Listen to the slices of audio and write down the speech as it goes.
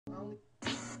My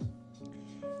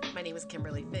name is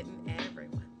Kimberly Fitton,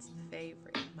 everyone's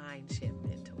favorite mind shift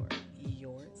mentor.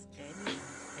 Yours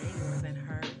and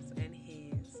hers and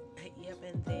his. Yep,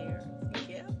 and theirs.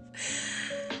 Yep.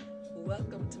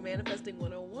 Welcome to Manifesting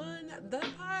 101, the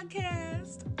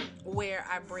podcast where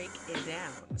I break it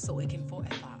down so it can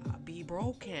forever be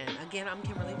broken. Again, I'm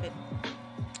Kimberly Fitton.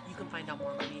 You can find out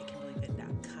more about me at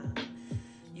KimberlyFitton.com.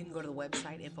 You can go to the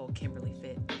website,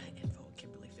 info@KimberlyFitton.com.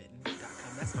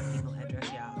 That's my email address,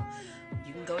 y'all.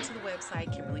 You can go to the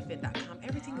website, KimberlyFitton.com.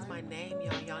 Everything is my name,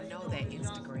 y'all. Y'all know that.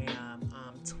 Instagram,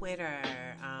 Twitter,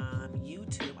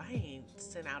 YouTube. I ain't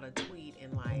sent out a tweet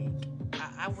in I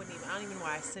don't even know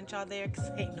why I sent y'all there,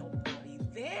 because ain't nobody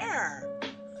there.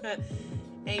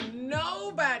 Ain't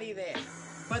nobody there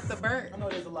but the bird. I know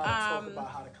there's a lot of talk about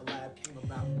how the collab came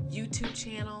about. YouTube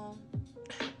channel,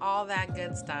 all that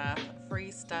good stuff,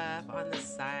 free stuff on the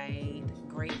site,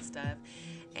 great stuff.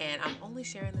 And I'm only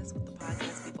sharing this with the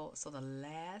podcast people. So the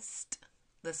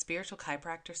spiritual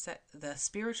chiropractor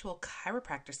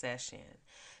session.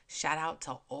 Shout out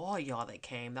to all y'all that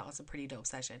came. That was a pretty dope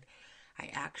session.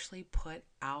 I actually put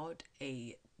out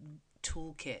a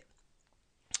toolkit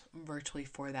virtually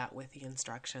for that with the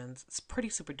instructions. It's pretty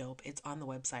super dope. It's on the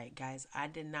website, guys.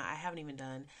 That's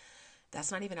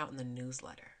not even out in the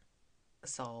newsletter.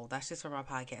 So that's just for my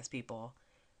podcast people.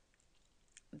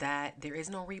 That there is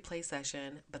no replay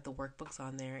session, but the workbook's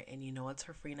on there, and you know it's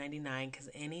for free $99, because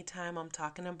anytime I'm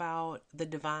talking about the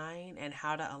divine and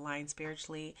how to align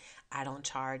spiritually, I don't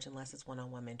charge unless it's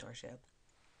one-on-one mentorship.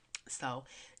 So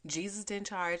Jesus didn't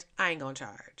charge, I ain't gonna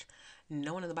charge.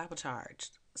 No one in the Bible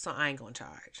charged, so I ain't gonna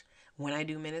charge. When I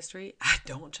do ministry, I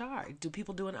don't charge. Do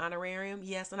people do an honorarium?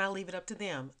 Yes, and I leave it up to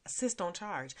them. Sis, don't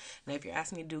charge. Now, if you're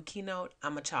asking me to do a keynote,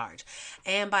 I'm a charge.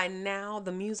 And by now,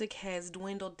 the music has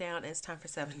dwindled down, and it's time for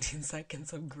 17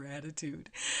 seconds of gratitude.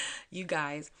 You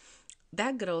guys,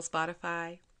 that good old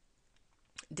Spotify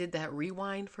did that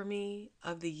rewind for me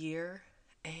of the year,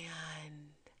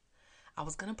 and I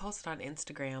was going to post it on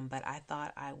Instagram, but I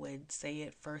thought I would say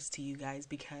it first to you guys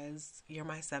because you're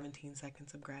my 17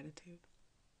 seconds of gratitude.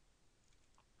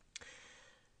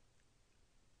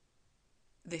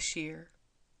 This year,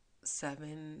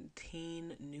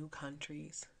 17 new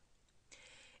countries.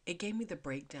 It gave me the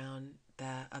breakdown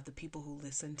of the people who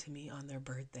listened to me on their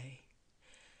birthday.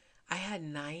 I had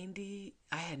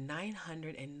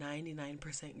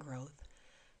 999% growth,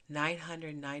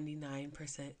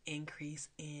 999% increase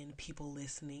in people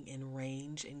listening in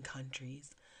range in countries.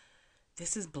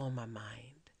 This has blown my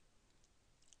mind.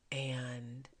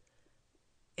 And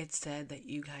it said that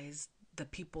you guys, the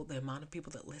amount of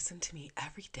people that listen to me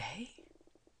every day,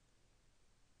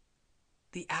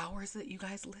 the hours that you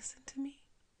guys listen to me.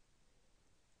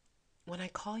 When I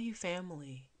call you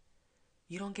family,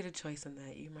 you don't get a choice in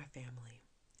that. You're my family.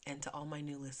 And to all my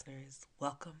new listeners,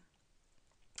 welcome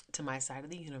to my side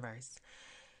of the universe.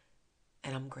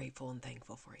 And I'm grateful and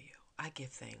thankful for you. I give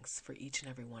thanks for each and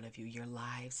every one of you, your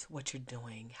lives, what you're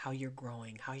doing, how you're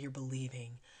growing, how you're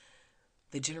believing,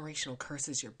 the generational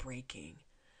curses you're breaking.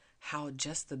 How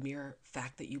just the mere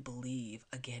fact that you believe,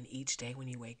 again, each day when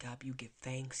you wake up, you give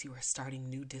thanks, you are starting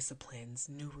new disciplines,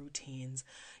 new routines,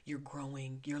 you're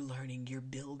growing, you're learning, you're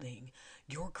building,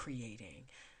 you're creating.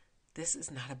 This is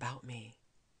not about me.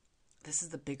 This is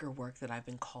the bigger work that I've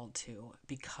been called to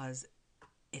because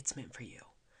it's meant for you.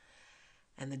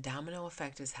 And the domino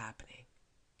effect is happening.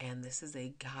 And this is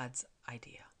a God's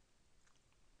idea.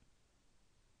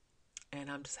 And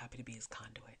I'm just happy to be his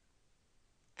conduit.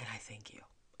 And I thank you.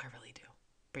 I really do.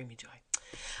 Bring me joy.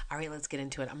 All right, let's get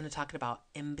into it. I'm going to talk about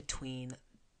in between.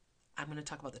 I'm going to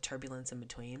talk about the turbulence in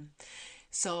between.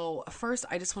 So first,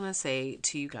 I just want to say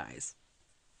to you guys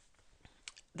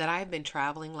that I've been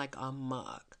traveling like a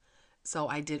mug. So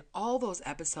I did all those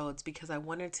episodes because I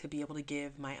wanted to be able to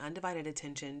give my undivided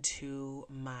attention to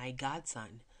my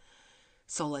godson.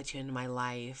 So let you into my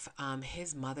life.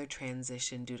 His mother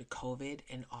transitioned due to COVID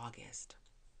in August.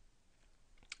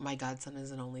 My godson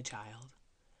is an only child.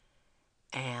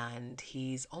 And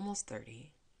he's almost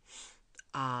 30.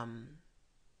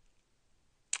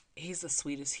 He's the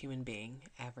sweetest human being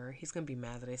ever. He's gonna be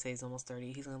mad that I say he's almost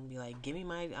 30. He's gonna be like, give me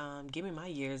my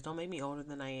years. Don't make me older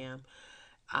than I am.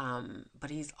 But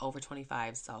he's over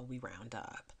 25, so we round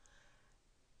up.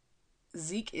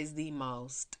 Zeke is the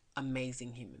most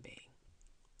amazing human being.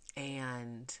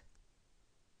 And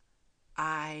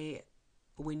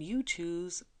when you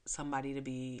choose somebody to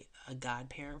be a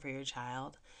godparent for your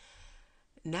child,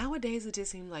 nowadays it just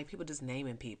seems like people just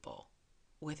naming people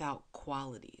without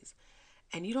qualities.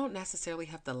 And you don't necessarily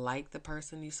have to like the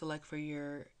person you select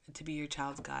to be your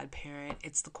child's godparent.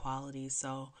 It's the qualities.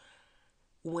 So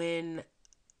when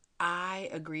I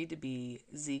agreed to be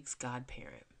Zeke's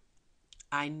godparent.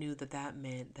 I knew that that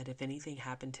meant that if anything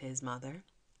happened to his mother,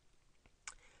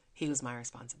 he was my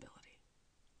responsibility.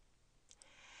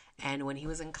 And when he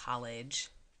was in college,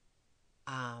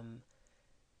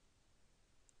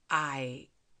 I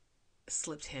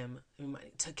slipped him,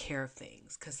 took care of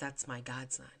things, because that's my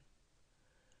godson.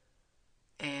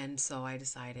 And so I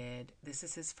decided this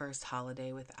is his first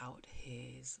holiday without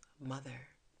his mother.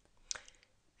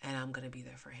 And I'm going to be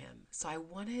there for him. So I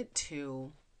wanted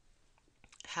to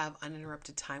have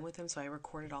uninterrupted time with him. So I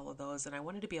recorded all of those. And I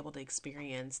wanted to be able to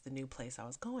experience the new place I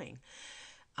was going.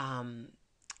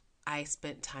 I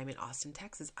spent time in Austin,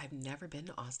 Texas. I've never been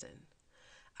to Austin.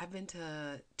 I've been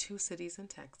to 2 cities in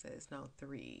Texas. No,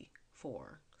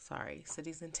 4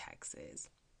 cities in Texas.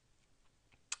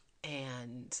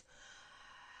 And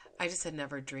I just had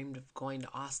never dreamed of going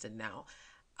to Austin. Now,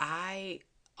 I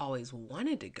always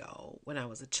wanted to go when I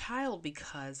was a child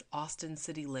because Austin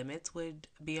City Limits would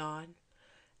be on.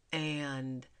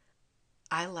 And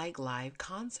I like live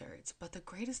concerts. But the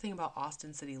greatest thing about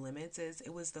Austin City Limits is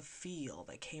it was the feel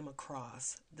that came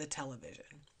across the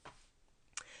television.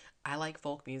 I like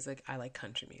folk music. I like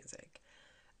country music.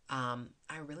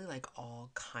 I really like all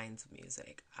kinds of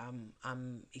music.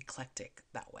 I'm eclectic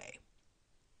that way.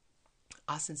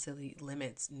 Austin City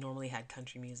Limits normally had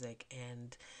country music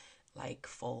and like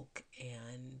folk,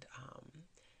 and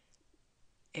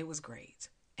it was great.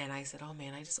 And I said, oh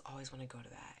man, I just always want to go to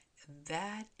that.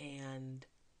 That and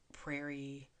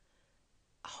Prairie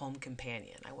Home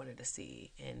Companion I wanted to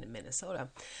see in Minnesota.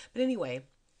 But anyway,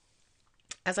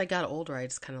 as I got older, I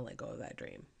just kind of let go of that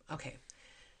dream. Okay,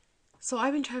 so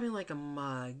I've been traveling like a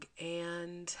mug,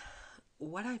 and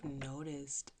what I've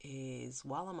noticed is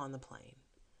while I'm on the plane,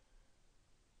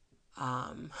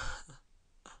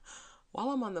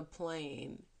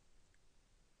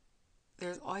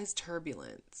 there's always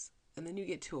turbulence. And then you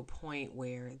get to a point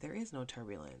where there is no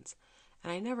turbulence.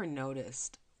 And I never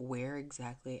noticed where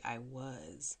exactly I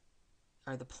was,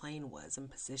 or the plane was in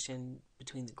position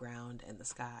between the ground and the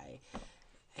sky.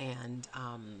 And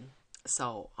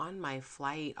so on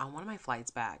one of my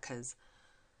flights back, because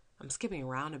I'm skipping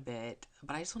around a bit,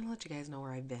 but I just want to let you guys know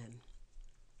where I've been.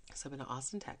 So I've been to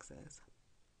Austin, Texas.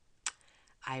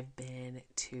 I've been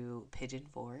to Pigeon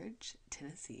Forge,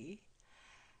 Tennessee.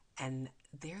 And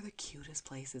they're the cutest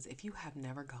places. If you have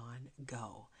never gone,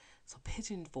 go. So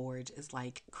Pigeon Forge is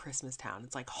like Christmas Town.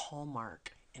 It's like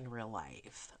Hallmark in real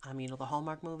life. The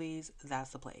Hallmark movies,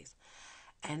 that's the place.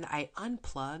 And I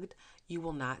unplugged. You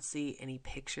will not see any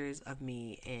pictures of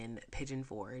me in Pigeon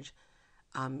Forge.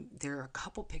 There are a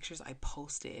couple pictures I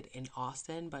posted in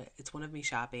Austin, but it's one of me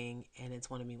shopping and it's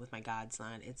one of me with my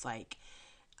godson. It's like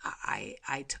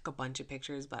I took a bunch of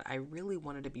pictures, but I really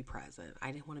wanted to be present.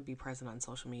 I didn't want to be present on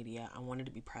social media. I wanted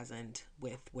to be present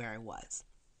with where I was.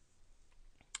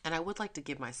 And I would like to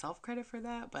give myself credit for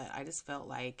that, but I just felt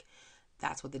like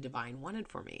that's what the divine wanted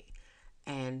for me.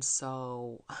 And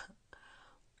so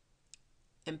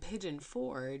in Pigeon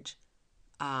Forge,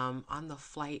 on the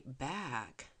flight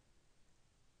back,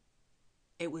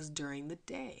 it was during the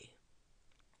day.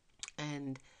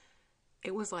 And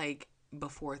it was like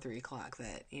before 3:00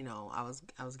 that, I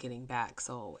was getting back.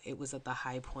 So it was at the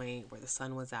high point where the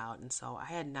sun was out. And so I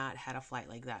had not had a flight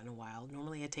like that in a while.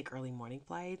 Normally I take early morning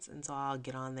flights. And so I'll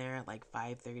get on there at like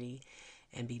 5:30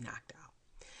 and be knocked out.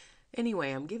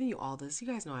 Anyway, I'm giving you all this. You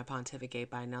guys know I pontificate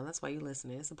by now. That's why you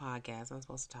listen. It's a podcast. I'm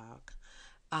supposed to talk.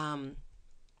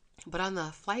 But on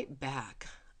the flight back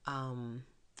from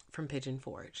Pigeon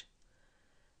Forge,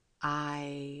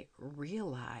 I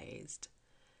realized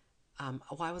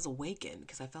I was awakened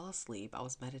because I fell asleep. I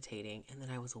was meditating and then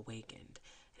I was awakened.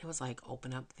 And it was like,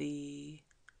 open up the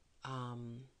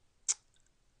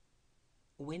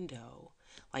window.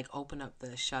 Like, open up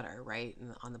the shutter, right?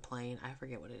 On the plane. I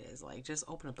forget what it is. Like, just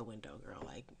open up the window, girl.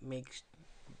 Like,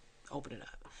 open it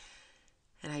up.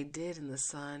 And I did, and the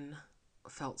sun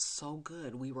felt so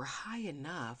good. We were high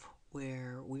enough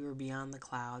where we were beyond the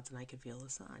clouds and I could feel the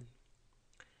sun.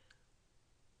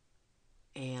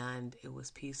 And it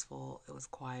was peaceful, it was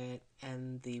quiet,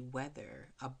 and the weather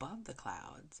above the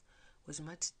clouds was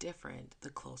much different the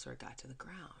closer it got to the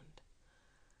ground.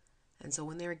 And so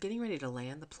when they were getting ready to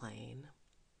land the plane,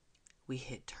 we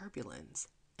hit turbulence,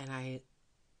 and I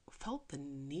felt the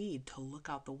need to look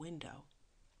out the window.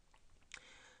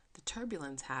 The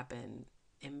turbulence happened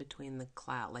in between the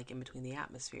cloud, like in between the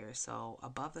atmosphere. So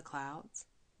above the clouds,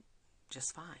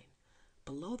 just fine.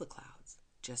 Below the clouds,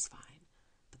 just fine.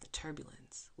 The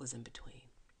turbulence was in between.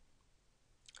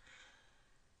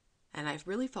 And I've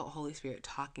really felt Holy Spirit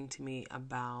talking to me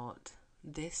about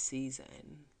this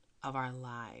season of our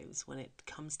lives when it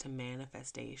comes to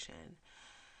manifestation.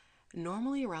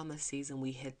 Normally around this season,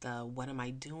 we hit the, what am I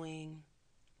doing?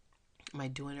 Am I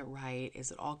doing it right?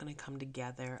 Is it all going to come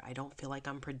together? I don't feel like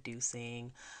I'm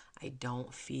producing. I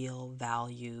don't feel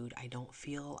valued. I don't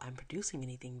feel I'm producing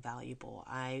anything valuable.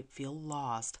 I feel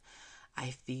lost.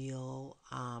 I feel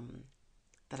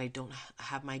that I don't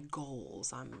have my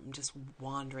goals. I'm just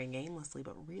wandering aimlessly,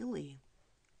 but really,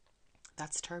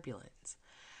 that's turbulence.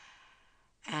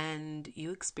 And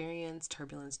you experience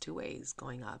turbulence two ways,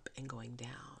 going up and going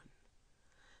down.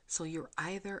 So you're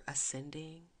either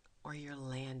ascending or you're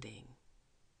landing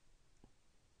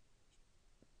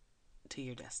to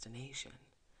your destination.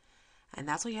 And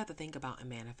that's what you have to think about in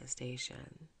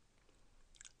manifestation.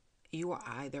 You are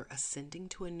either ascending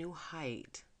to a new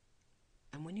height,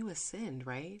 and when you ascend,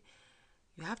 right,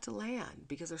 you have to land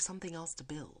because there's something else to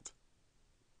build.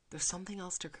 There's something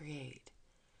else to create.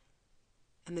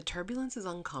 And the turbulence is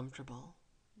uncomfortable.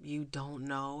 You don't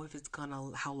know if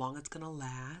how long it's gonna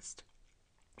last.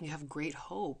 You have great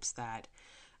hopes that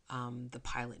the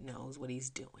pilot knows what he's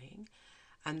doing.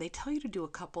 And they tell you to do a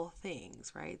couple of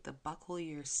things, right? The buckle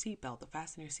your seatbelt, the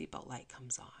fasten your seatbelt light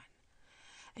comes on.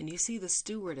 And you see the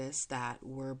stewardess that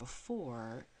were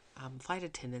before, flight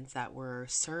attendants that were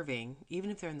serving,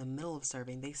 even if they're in the middle of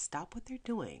serving, they stop what they're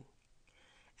doing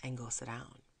and go sit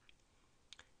down.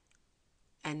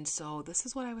 And so this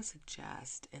is what I would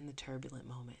suggest in the turbulent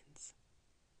moments.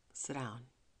 Sit down.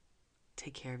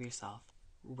 Take care of yourself.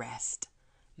 Rest.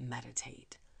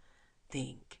 Meditate.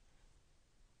 Think.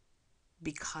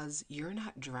 Because you're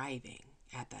not driving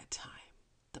at that time.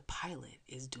 The pilot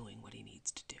is doing what he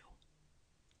needs to do.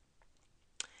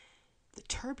 The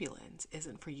turbulence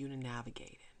isn't for you to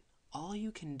navigate in. All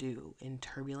you can do in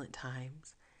turbulent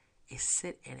times is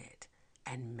sit in it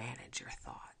and manage your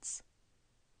thoughts.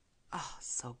 Oh,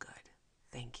 so good.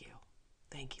 Thank you.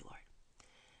 Thank you, Lord.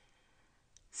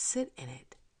 Sit in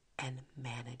it and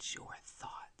manage your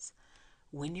thoughts.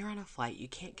 When you're on a flight, you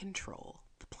can't control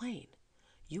the plane.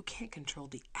 You can't control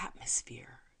the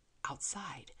atmosphere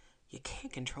outside. You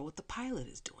can't control what the pilot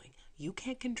is doing. You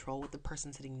can't control what the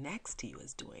person sitting next to you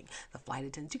is doing. The flight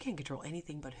attendants, you can't control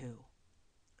anything but who?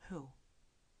 Who?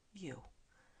 You.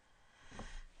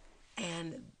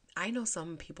 And I know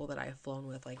some people that I've flown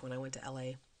with, like when I went to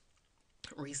LA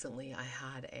recently, I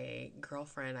had a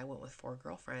girlfriend. I went with 4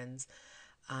 girlfriends.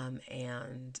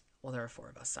 There were 4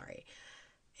 of us, sorry.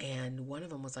 And one of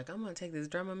them was like, I'm going to take this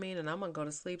Dramamine and I'm going to go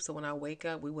to sleep. So when I wake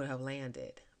up, we would have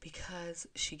landed, because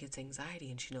she gets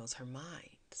anxiety and she knows her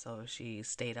mind. So she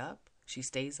stayed up. She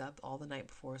stays up all the night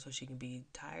before so she can be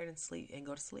tired and sleep and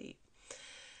go to sleep.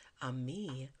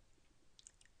 Me,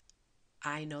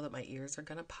 I know that my ears are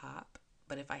going to pop,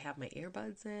 but if I have my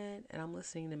earbuds in and I'm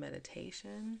listening to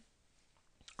meditation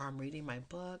or I'm reading my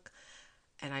book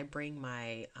and I bring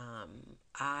my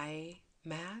eye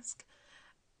mask,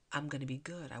 I'm going to be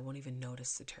good. I won't even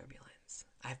notice the turbulence.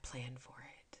 I've planned for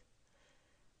it.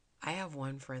 I have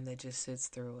one friend that just sits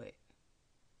through it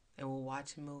and will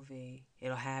watch a movie.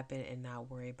 It'll happen and not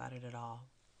worry about it at all.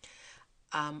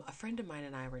 A friend of mine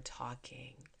and I were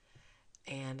talking,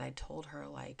 and I told her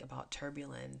about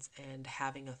turbulence and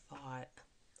having a thought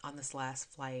on this last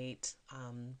flight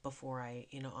before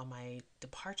on my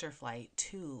departure flight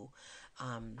to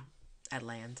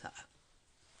Atlanta.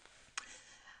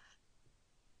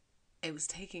 It was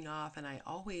taking off, and I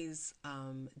always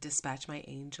dispatch my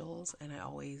angels, and I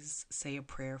always say a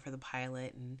prayer for the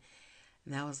pilot, and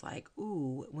I was like,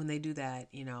 ooh, when they do that,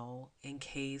 in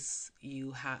case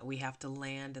we have to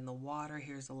land in the water,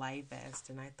 here's a life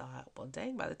vest. And I thought, well,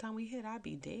 dang, by the time we hit, I'd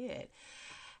be dead.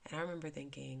 And I remember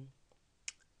thinking,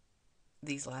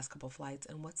 these last couple flights,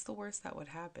 and what's the worst that would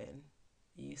happen?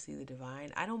 You see the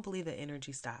divine. I don't believe that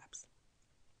energy stops.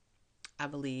 I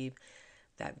believe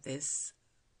that this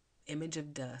image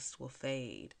of dust will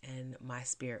fade and my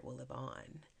spirit will live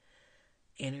on.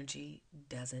 Energy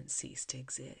doesn't cease to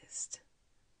exist.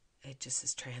 It just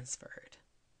is transferred.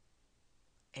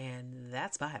 And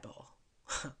that's Bible.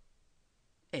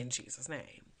 In Jesus'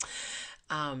 name.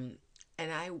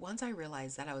 And once I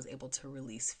realized that, I was able to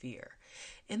release fear.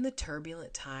 In the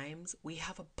turbulent times, we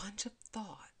have a bunch of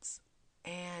thoughts,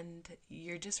 and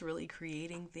you're just really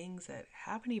creating things that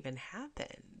haven't even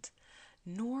happened,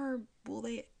 nor will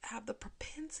they have the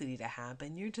propensity to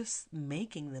happen. You're just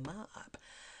making them up.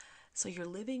 So you're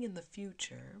living in the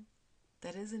future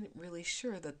that isn't really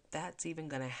sure that that's even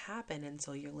going to happen. And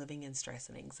so you're living in stress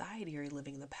and anxiety, or you're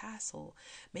living in the past. So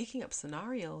making up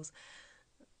scenarios,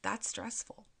 that's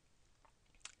stressful.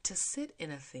 To sit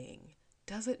in a thing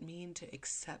doesn't mean to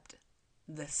accept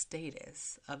the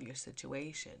status of your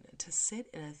situation. To sit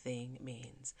in a thing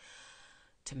means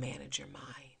to manage your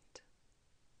mind.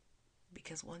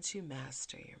 Because once you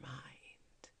master your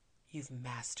mind, you've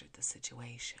mastered the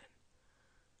situation.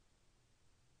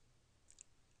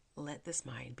 Let this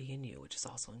mind be in you, which is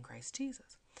also in Christ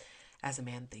Jesus. As a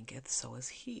man thinketh, so is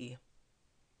he.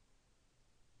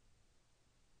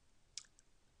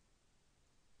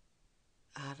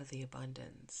 Out of the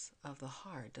abundance of the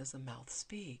heart does the mouth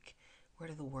speak. Where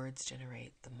do the words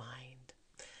generate? The mind.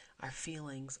 Our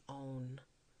feelings own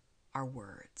our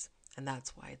words. And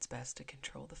that's why it's best to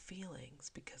control the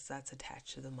feelings, because that's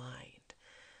attached to the mind.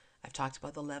 I've talked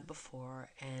about the lev before,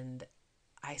 and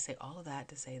I say all of that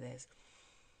to say this.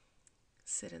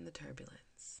 Sit in the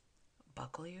turbulence.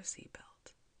 Buckle your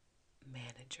seatbelt.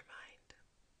 Manage your mind.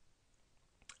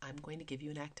 I'm going to give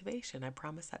you an activation. I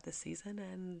promise that this season,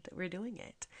 and we're doing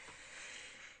it.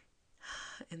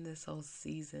 In this whole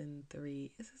season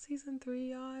 3. Is it season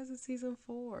 3, y'all? Is it season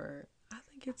 4? I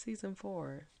think it's season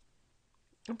 4.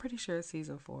 I'm pretty sure it's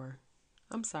season 4.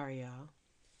 I'm sorry, y'all.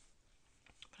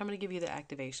 But I'm going to give you the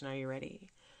activation. Are you ready?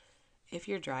 If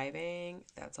you're driving,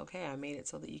 that's okay. I made it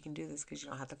so that you can do this because you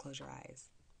don't have to close your eyes.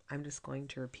 I'm just going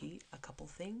to repeat a couple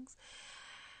things,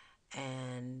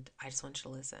 and I just want you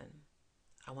to listen.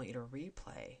 I want you to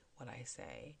replay what I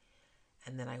say,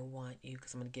 and then I want you,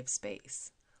 because I'm going to give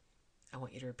space, I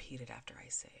want you to repeat it after I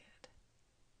say it.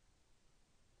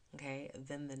 Okay?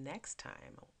 Then the next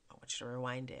time, I want you to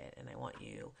rewind it, and I want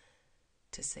you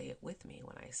to say it with me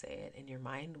when I say it, and your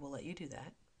mind will let you do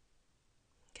that.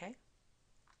 Okay?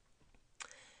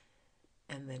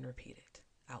 And then repeat it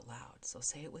out loud. So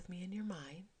say it with me in your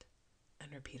mind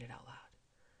and repeat it out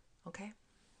loud. Okay?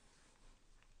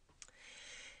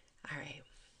 All right.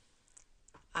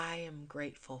 I am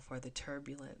grateful for the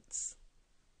turbulence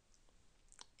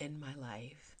in my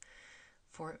life,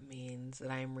 for it means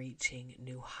that I am reaching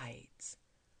new heights,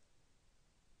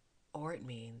 or it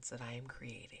means that I am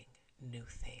creating new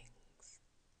things.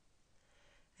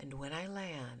 And when I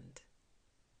land,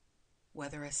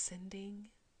 whether ascending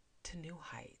to new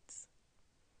heights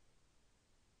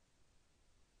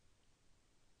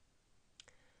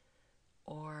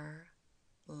or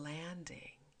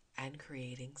landing and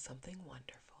creating something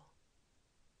wonderful,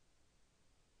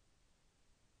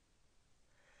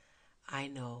 I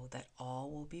know that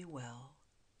all will be well,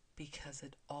 because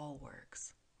it all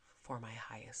works for my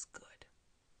highest good.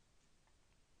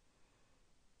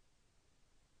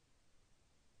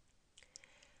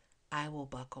 I will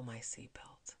buckle my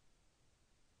seatbelt.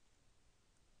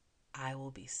 I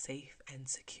will be safe and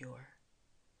secure,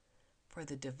 for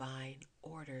the divine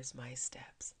orders my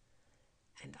steps,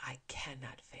 and I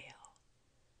cannot fail.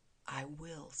 I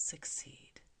will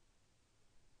succeed.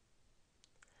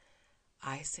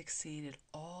 I succeed at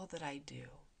all that I do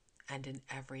and in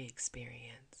every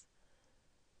experience,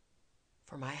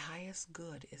 for my highest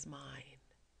good is mine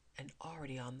and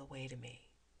already on the way to me.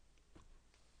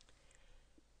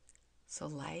 So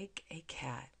like a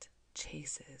cat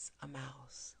chases a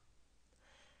mouse,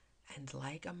 and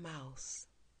like a mouse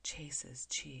chases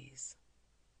cheese,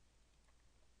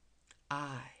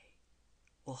 I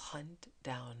will hunt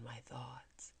down my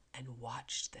thoughts and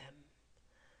watch them.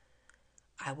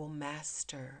 I will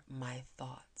master my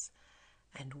thoughts,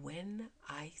 and when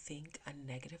I think a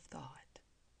negative thought,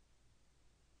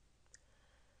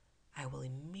 I will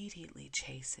immediately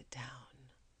chase it down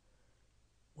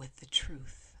with the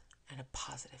truth and a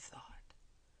positive thought.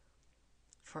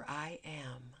 For I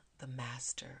am the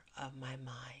master of my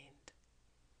mind.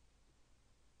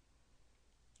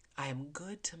 I am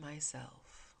good to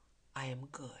myself. I am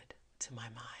good to my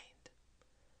mind.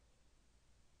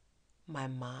 My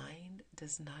mind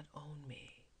does not own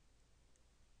me.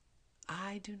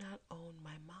 I do not own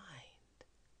my mind.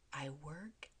 I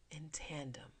work in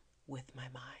tandem with my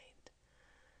mind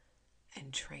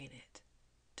and train it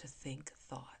to think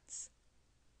thoughts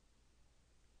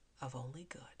of only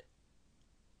good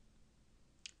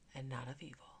and not of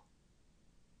evil.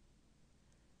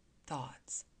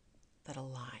 Thoughts that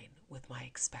align with my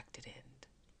expected end,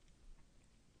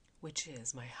 which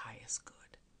is my highest good.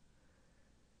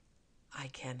 I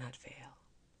cannot fail.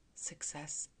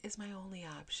 Success is my only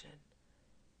option.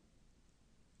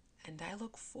 And I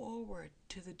look forward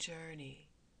to the journey.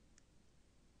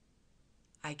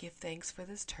 I give thanks for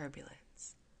this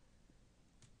turbulence,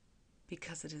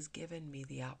 because it has given me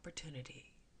the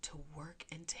opportunity to work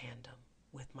in tandem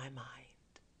with my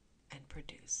mind and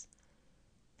produce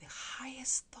the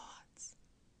highest thoughts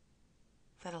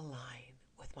that align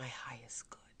with my highest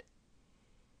good.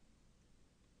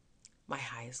 My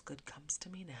highest good comes to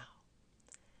me now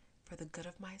for the good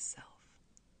of myself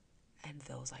and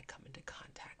those I come into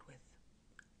contact with.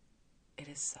 It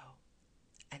is so,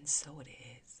 and so it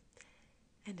is.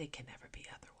 and it can never be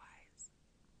otherwise.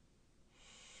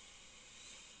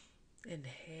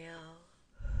 Inhale.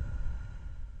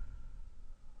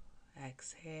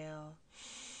 Exhale.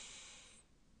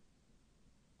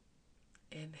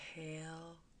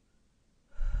 Inhale.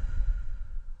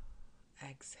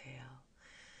 Exhale.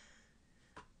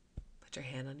 Put your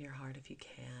hand on your heart if you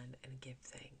can and give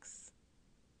thanks.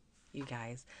 You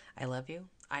guys, I love you.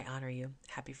 I honor you.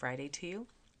 Happy Friday to you.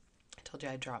 I told you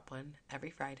I'd drop one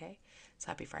every Friday. So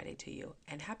happy Friday to you.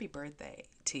 And happy birthday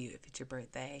to you if it's your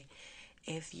birthday.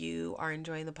 If you are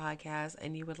enjoying the podcast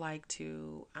and you would like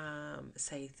to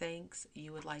say thanks,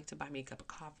 you would like to buy me a cup of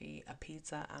coffee, a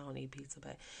pizza. I don't need pizza,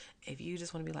 but if you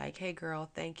just want to be like, hey girl,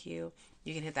 thank you,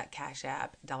 you can hit that Cash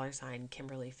App, $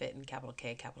 Kimberly Fitton, capital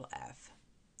K, capital F.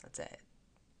 That's it.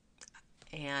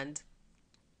 And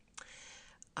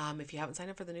if you haven't signed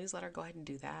up for the newsletter, go ahead and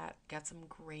do that. Got some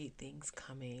great things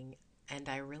coming. And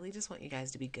I really just want you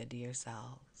guys to be good to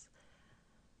yourselves.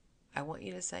 I want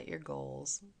you to set your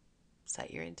goals,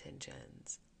 set your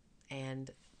intentions,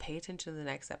 and pay attention to the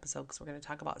next episode because we're going to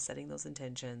talk about setting those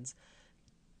intentions,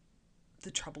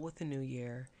 the trouble with the new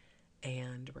year,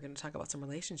 and we're going to talk about some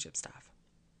relationship stuff.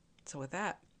 So with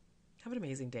that, have an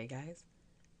amazing day, guys.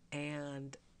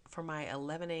 And for my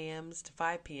 11 a.m.s to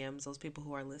 5 p.m.s, those people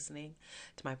who are listening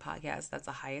to my podcast, that's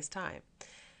the highest time.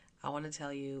 I want to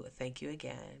tell you thank you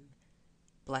again.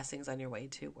 Blessings on your way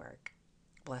to work.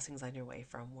 Blessings on your way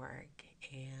from work.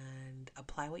 And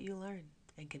apply what you learn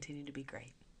and continue to be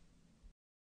great.